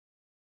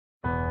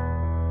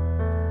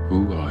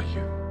Who are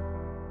you?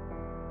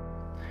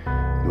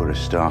 You're a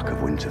Stark of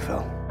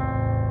Winterfell.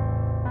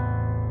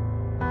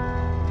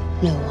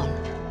 No one.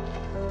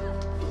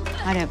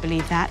 I don't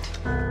believe that.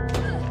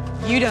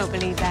 You don't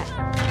believe that.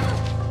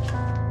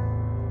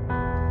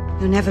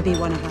 You'll never be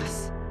one of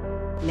us,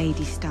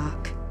 Lady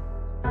Stark.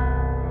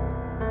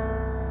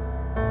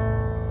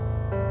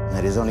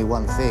 There is only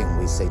one thing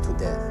we say to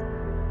death.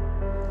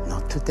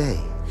 Not today.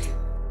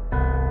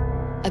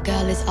 A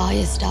girl is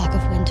Arya Stark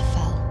of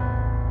Winterfell.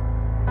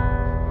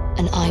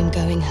 And I'm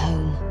going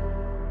home.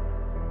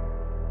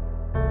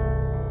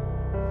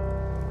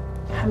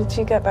 How did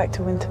you get back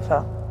to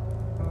Winterfell?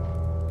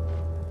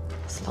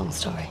 It's a long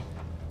story.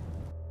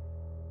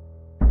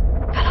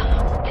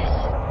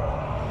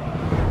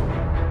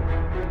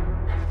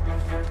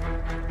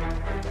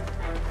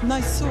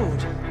 Nice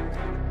sword.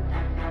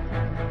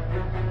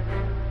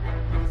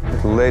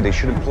 Little lady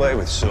shouldn't play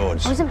with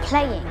swords. I wasn't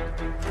playing.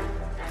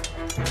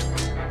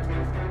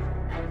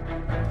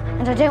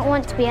 And I don't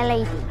want to be a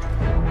lady.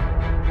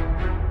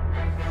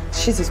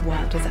 She's as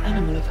wild as an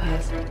animal of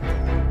hers.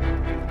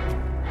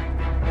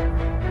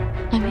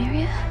 I'm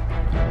Arya.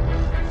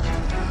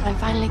 I'm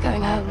finally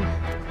going home.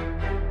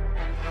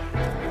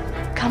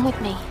 Come with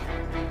me.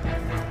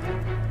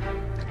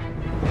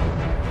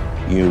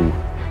 You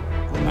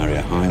will marry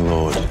a High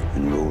Lord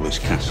and rule this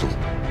castle.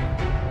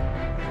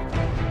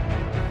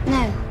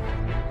 No,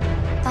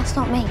 that's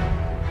not me.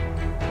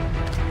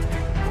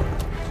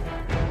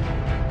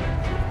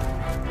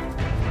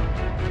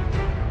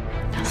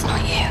 That's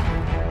not you.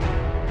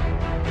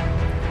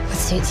 What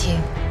suits you,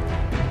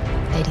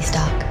 Lady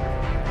Stark?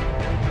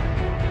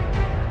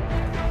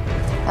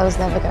 I was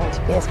never going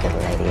to be as good a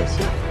lady as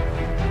you.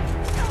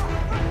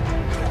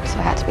 So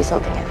I had to be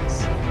something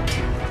else.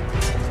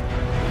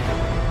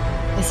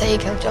 They say you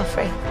killed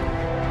Joffrey.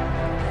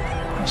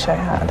 Wish I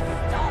had.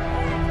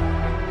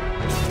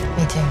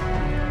 Me too.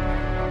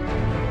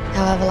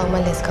 However long my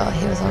list got,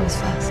 he was always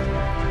first.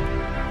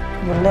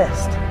 Your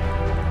list?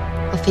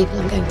 Of people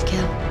I'm going to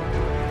kill.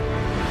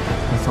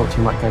 I thought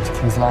you might go to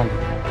King's Landing.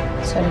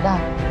 So did I.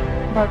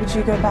 Why would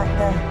you go back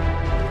there?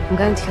 I'm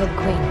going to kill the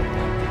Queen.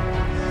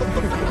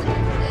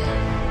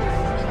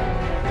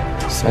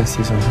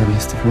 Cersei's on her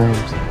list of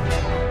names.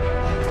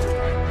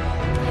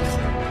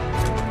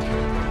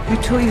 Who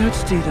taught you how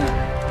to do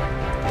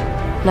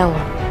that? No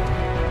one.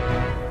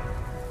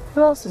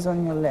 Who else is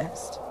on your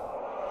list?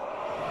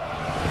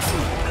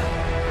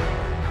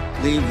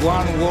 Leave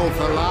one wolf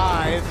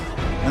alive,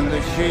 and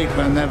the sheep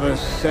are never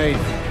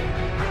safe.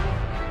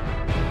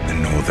 The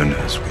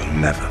Northerners will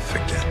never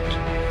forget.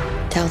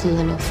 Tell them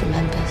the North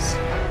remembers.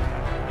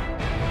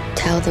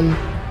 Tell them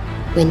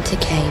winter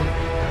came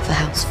for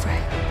House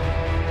Frey.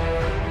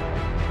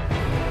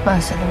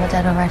 Most of them are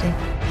dead already.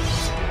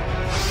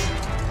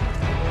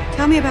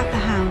 Tell me about the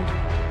Hound.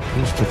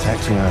 Who's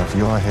protecting her if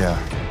you're here?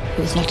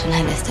 He was not on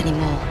her list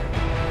anymore.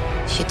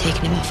 She had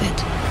taken him off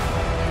it.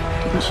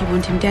 Didn't she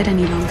want him dead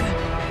any longer?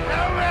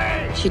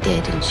 She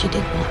did, and she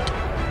did not.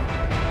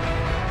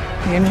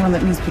 The only one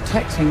that needs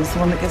protecting is the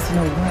one that gets in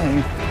her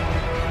way.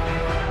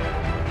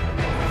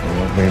 It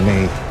won't be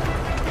me.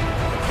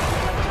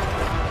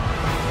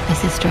 My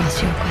sister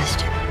asked you a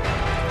question.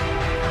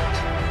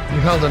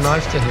 You held a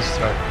knife to his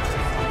throat.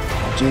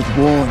 I did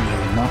warn you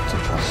not to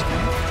trust me.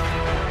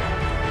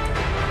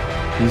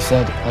 You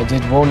said, I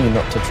did warn you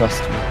not to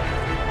trust me.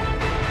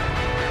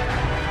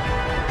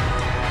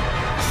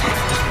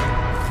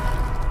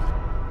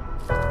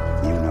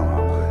 You know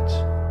our words.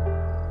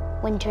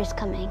 Winter is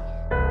coming.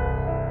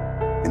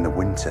 In the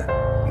winter,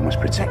 we must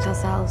protect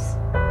Ourselves.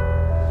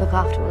 Look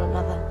after one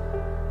another.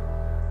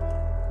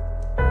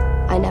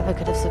 I never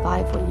could have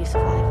survived what you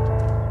survived.